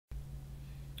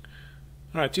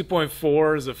All right,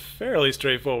 2.4 is a fairly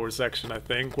straightforward section, I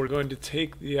think. We're going to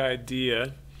take the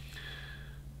idea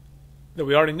that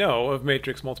we already know of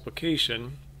matrix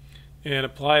multiplication and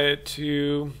apply it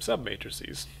to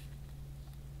submatrices.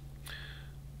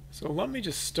 So let me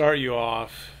just start you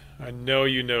off. I know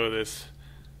you know this,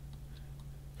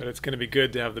 but it's going to be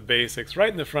good to have the basics right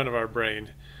in the front of our brain.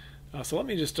 So let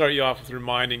me just start you off with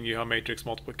reminding you how matrix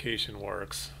multiplication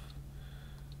works.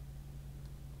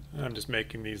 I'm just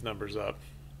making these numbers up.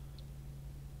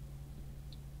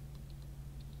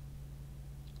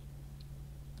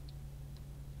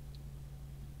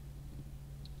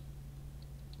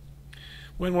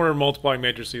 When we're multiplying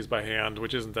matrices by hand,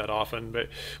 which isn't that often, but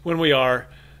when we are,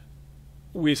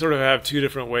 we sort of have two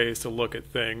different ways to look at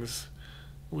things.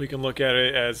 We can look at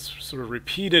it as sort of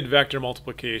repeated vector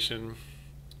multiplication.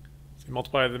 So you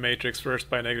multiply the matrix first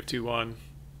by -2, 1,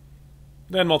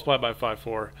 then multiply it by 5,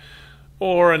 4.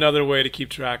 Or another way to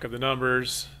keep track of the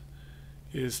numbers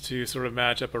is to sort of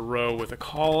match up a row with a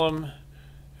column,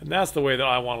 and that's the way that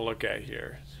I want to look at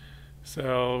here.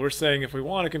 So we're saying if we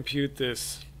want to compute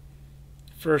this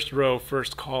first row,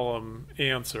 first column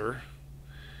answer,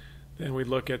 then we'd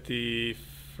look at the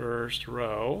first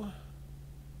row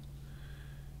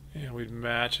and we'd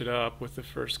match it up with the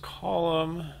first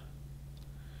column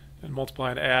and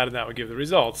multiply and add, and that would give the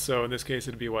results. So in this case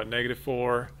it'd be what,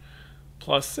 -4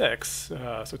 plus 6,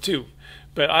 so 2.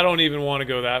 But I don't even want to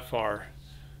go that far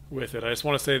with it. I just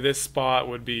want to say this spot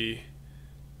would be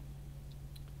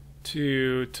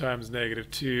 2 times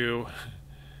 -2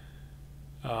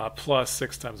 plus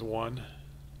 6 times 1.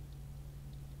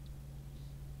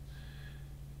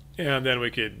 And then we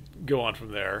could go on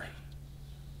from there.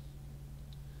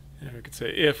 And we could say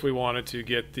if we wanted to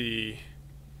get the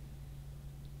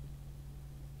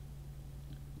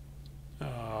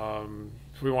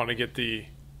if we want to get the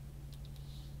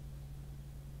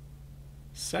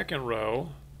second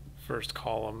row, first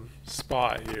column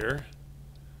spot here,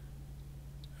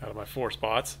 out of my 4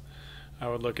 spots, I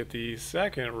would look at the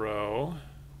second row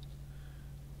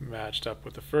matched up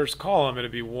with the first column.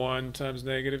 It'd be 1 times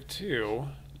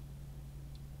 -2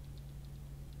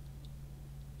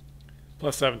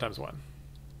 plus 7 times 1.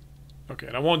 Okay,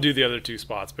 and I won't do the other 2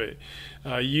 spots, but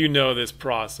you know this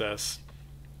process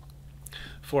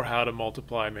for how to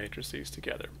multiply matrices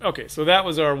together. Okay, so that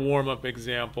was our warm-up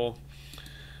example.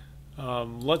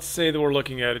 Let's say that we're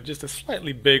looking at just a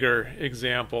slightly bigger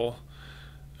example.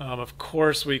 Of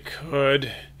course we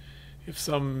could, if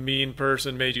some mean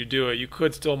person made you do it, you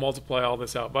could still multiply all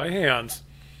this out by hand.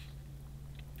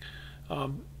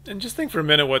 And just think for a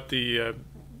minute what the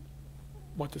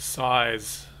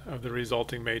size of the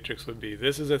resulting matrix would be.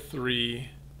 This is a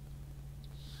 3.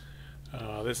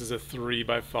 This is a 3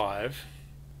 by 5.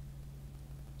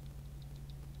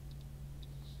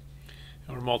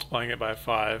 And we're multiplying it by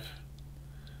 5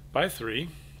 by 3.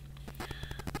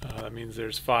 That means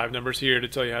there's 5 numbers here to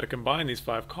tell you how to combine these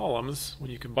 5 columns.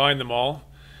 When you combine them all,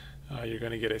 you're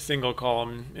going to get a single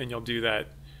column, and you'll do that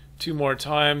 2 more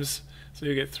times. So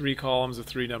you get 3 columns of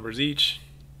 3 numbers each.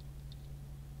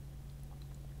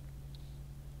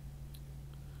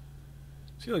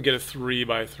 So you'll get a 3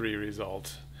 by 3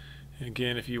 result. And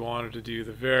again, if you wanted to do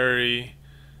the very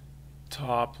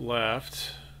top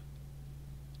left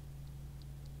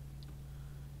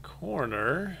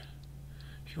corner,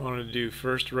 if you wanted to do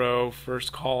first row,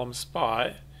 first column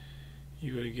spot,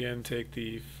 you would again take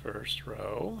the first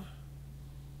row,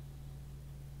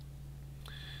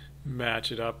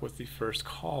 match it up with the first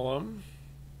column,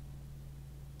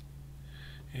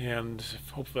 and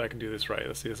hopefully I can do this right.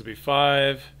 Let's see, this will be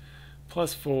 5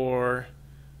 plus 4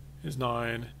 is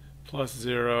 9, plus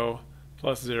 0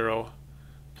 plus 0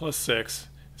 plus 6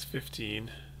 is 15.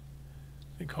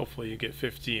 I think hopefully you get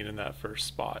 15 in that first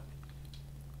spot.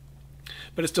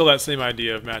 But it's still that same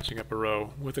idea of matching up a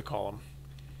row with a column.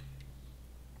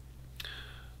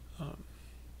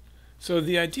 So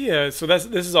the idea, this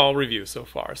is all review so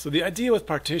far. So the idea with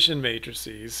partition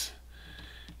matrices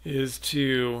is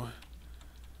to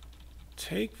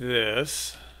take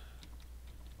this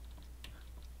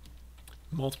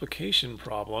multiplication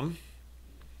problem,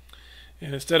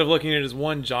 and instead of looking at it as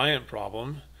one giant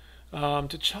problem,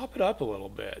 to chop it up a little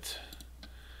bit.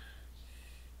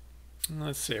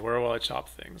 Let's see, where will I chop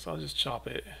things? I'll just chop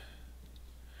it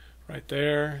right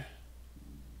there,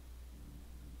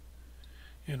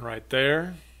 and right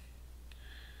there,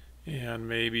 and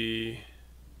maybe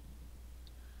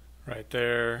right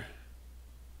there,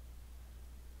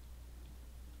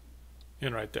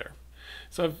 and right there.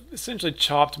 So I've essentially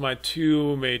chopped my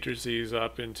 2 matrices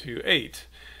up into 8.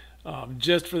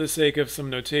 Just for the sake of some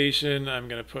notation, I'm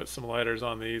going to put some letters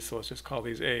on these, so let's just call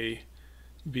these A,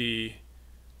 B,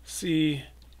 C,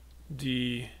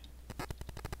 D,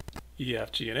 E,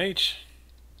 F, G, and H.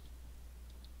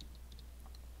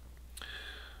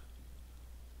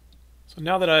 So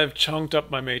now that I've chunked up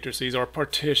my matrices, or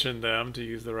partitioned them, to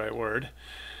use the right word,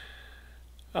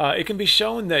 it can be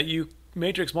shown that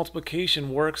matrix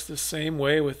multiplication works the same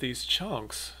way with these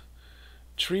chunks.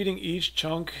 Treating each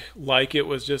chunk like it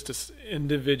was just an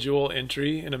individual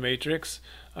entry in a matrix,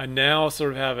 I now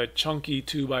sort of have a chunky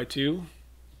 2 by 2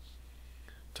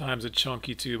 times a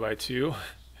chunky 2 by 2,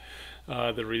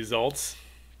 the results.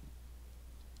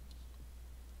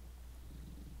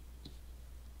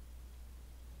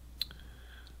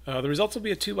 The results will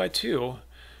be a 2 by 2,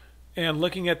 and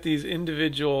looking at these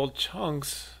individual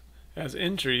chunks as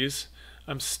entries,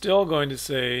 I'm still going to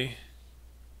say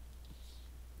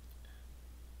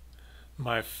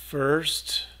my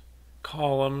first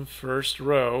column, first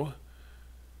row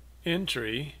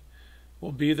entry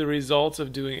will be the results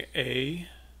of doing A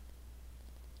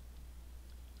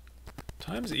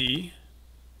times E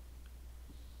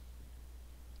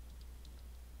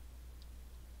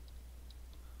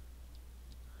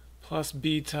plus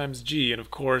B times G. And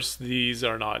of course, these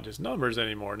are not just numbers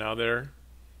anymore. Now they're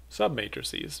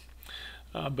submatrices.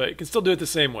 But you can still do it the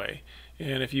same way.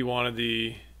 And if you wanted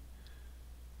the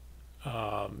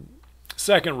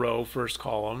second row, first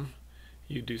column,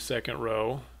 you do second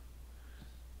row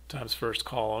times first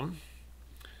column.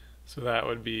 So that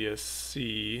would be a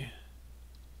C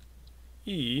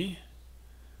E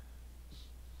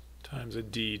times a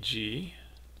DG.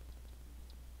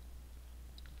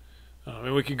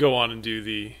 And we could go on and do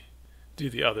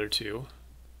the other two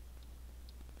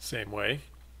same way.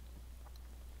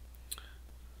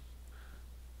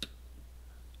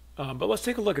 But let's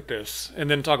take a look at this and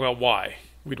then talk about why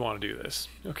we'd want to do this.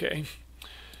 Okay.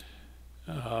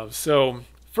 So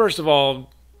first of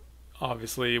all,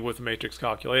 obviously with a matrix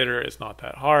calculator, it's not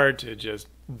that hard to just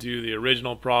do the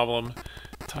original problem,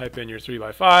 type in your 3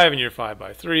 by 5 and your 5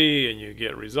 by 3, and you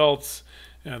get results,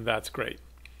 and that's great.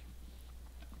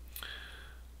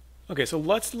 Okay, so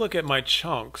let's look at my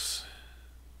chunks.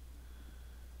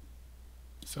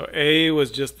 So A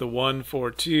was just the 1,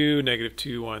 4, 2, negative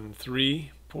 2, 1,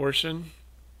 3 portion.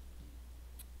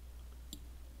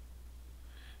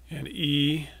 And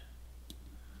E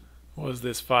was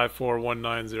this 5, 4, 1,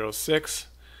 9, 0, 6.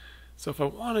 So if I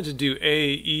wanted to do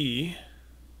AE,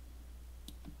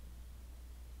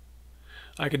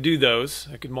 I could do those.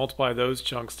 I could multiply those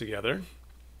chunks together.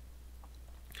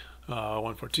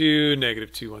 1, 4, 2,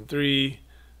 negative 2, 1, 3,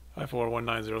 5, 4, 1,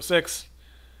 9, 0, 6.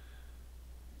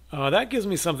 That gives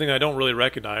me something I don't really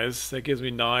recognize. That gives me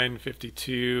 9,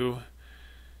 52,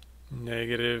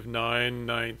 negative 9,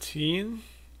 19.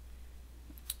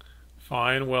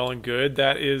 Fine, well and good.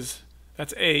 That's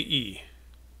AE.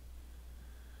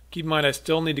 Keep in mind I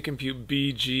still need to compute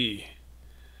BG.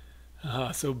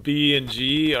 So B and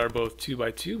G are both 2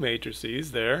 by 2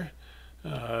 matrices there.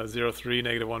 0, 3,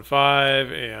 negative 1,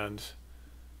 5, and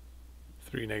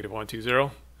 3, negative 1, 2,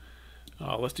 0.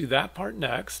 Let's do that part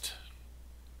next.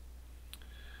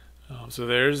 So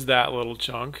there's that little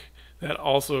chunk. That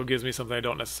also gives me something I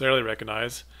don't necessarily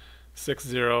recognize, 6,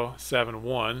 0, 7,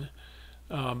 1.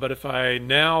 But if I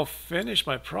now finish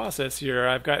my process here,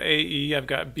 I've got AE, I've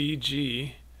got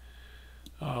BG.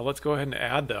 Let's go ahead and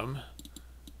add them.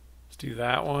 Let's do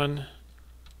that one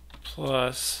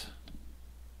plus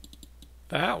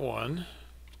that one.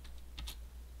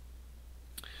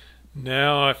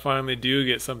 Now I finally do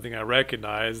get something I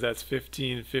recognize. That's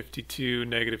 15, 52,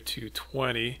 negative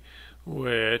 220,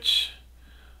 which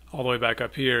all the way back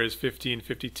up here is 15,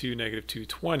 52, negative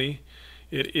 220.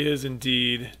 It is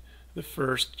indeed the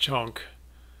first chunk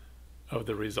of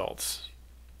the results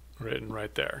written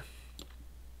right there.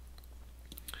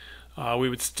 We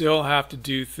would still have to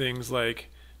do things like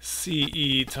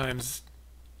CE times,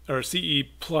 or CE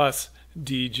plus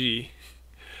DG,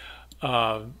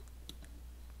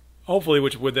 hopefully,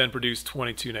 which would then produce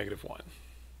 22, negative 1.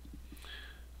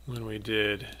 When we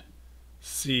did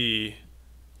C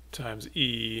times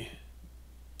E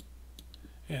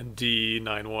and D,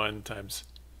 9, 1 times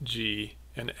G,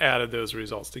 and added those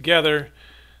results together,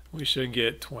 we should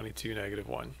get 22, negative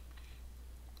 1.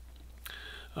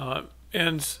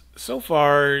 And so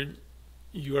far,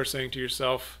 you are saying to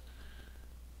yourself,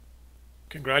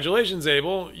 congratulations,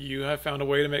 Abel, you have found a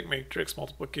way to make matrix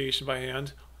multiplication by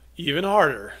hand even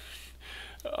harder.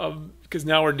 Because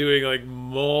now we're doing like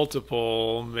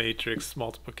multiple matrix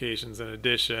multiplications and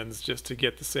additions just to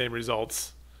get the same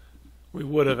results we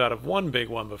would have out of one big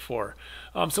one before.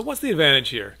 So what's the advantage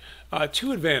here?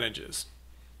 Two advantages.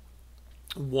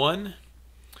 One,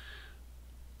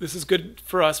 this is good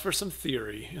for us for some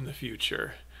theory in the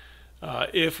future.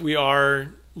 If we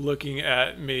are looking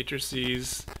at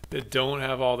matrices that don't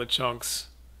have all the chunks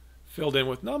filled in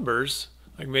with numbers,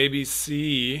 like maybe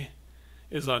C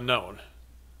is unknown.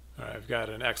 All right, I've got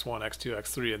an x1, x2,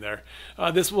 x3 in there.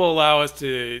 This will allow us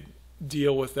to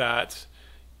deal with that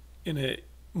in a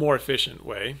more efficient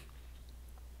way.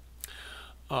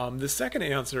 The second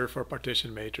answer for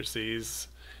partition matrices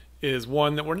is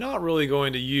one that we're not really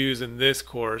going to use in this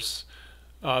course,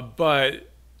 but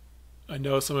I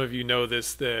know some of you know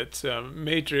this, that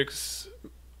matrix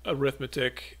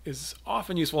arithmetic is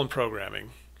often useful in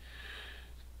programming.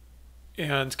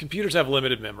 And computers have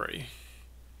limited memory.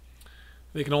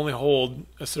 They can only hold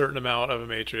a certain amount of a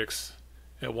matrix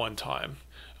at one time.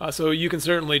 So you can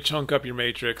certainly chunk up your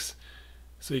matrix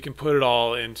so you can put it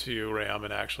all into RAM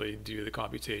and actually do the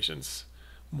computations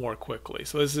more quickly.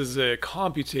 So this is a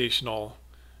computational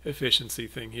efficiency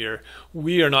thing here.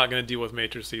 We are not going to deal with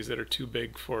matrices that are too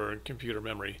big for computer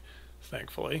memory,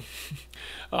 thankfully.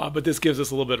 But this gives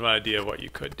us a little bit of an idea of what you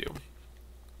could do.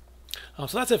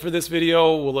 So that's it for this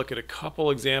video. We'll look at a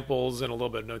couple examples and a little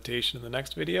bit of notation in the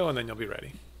next video, and then you'll be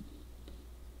ready.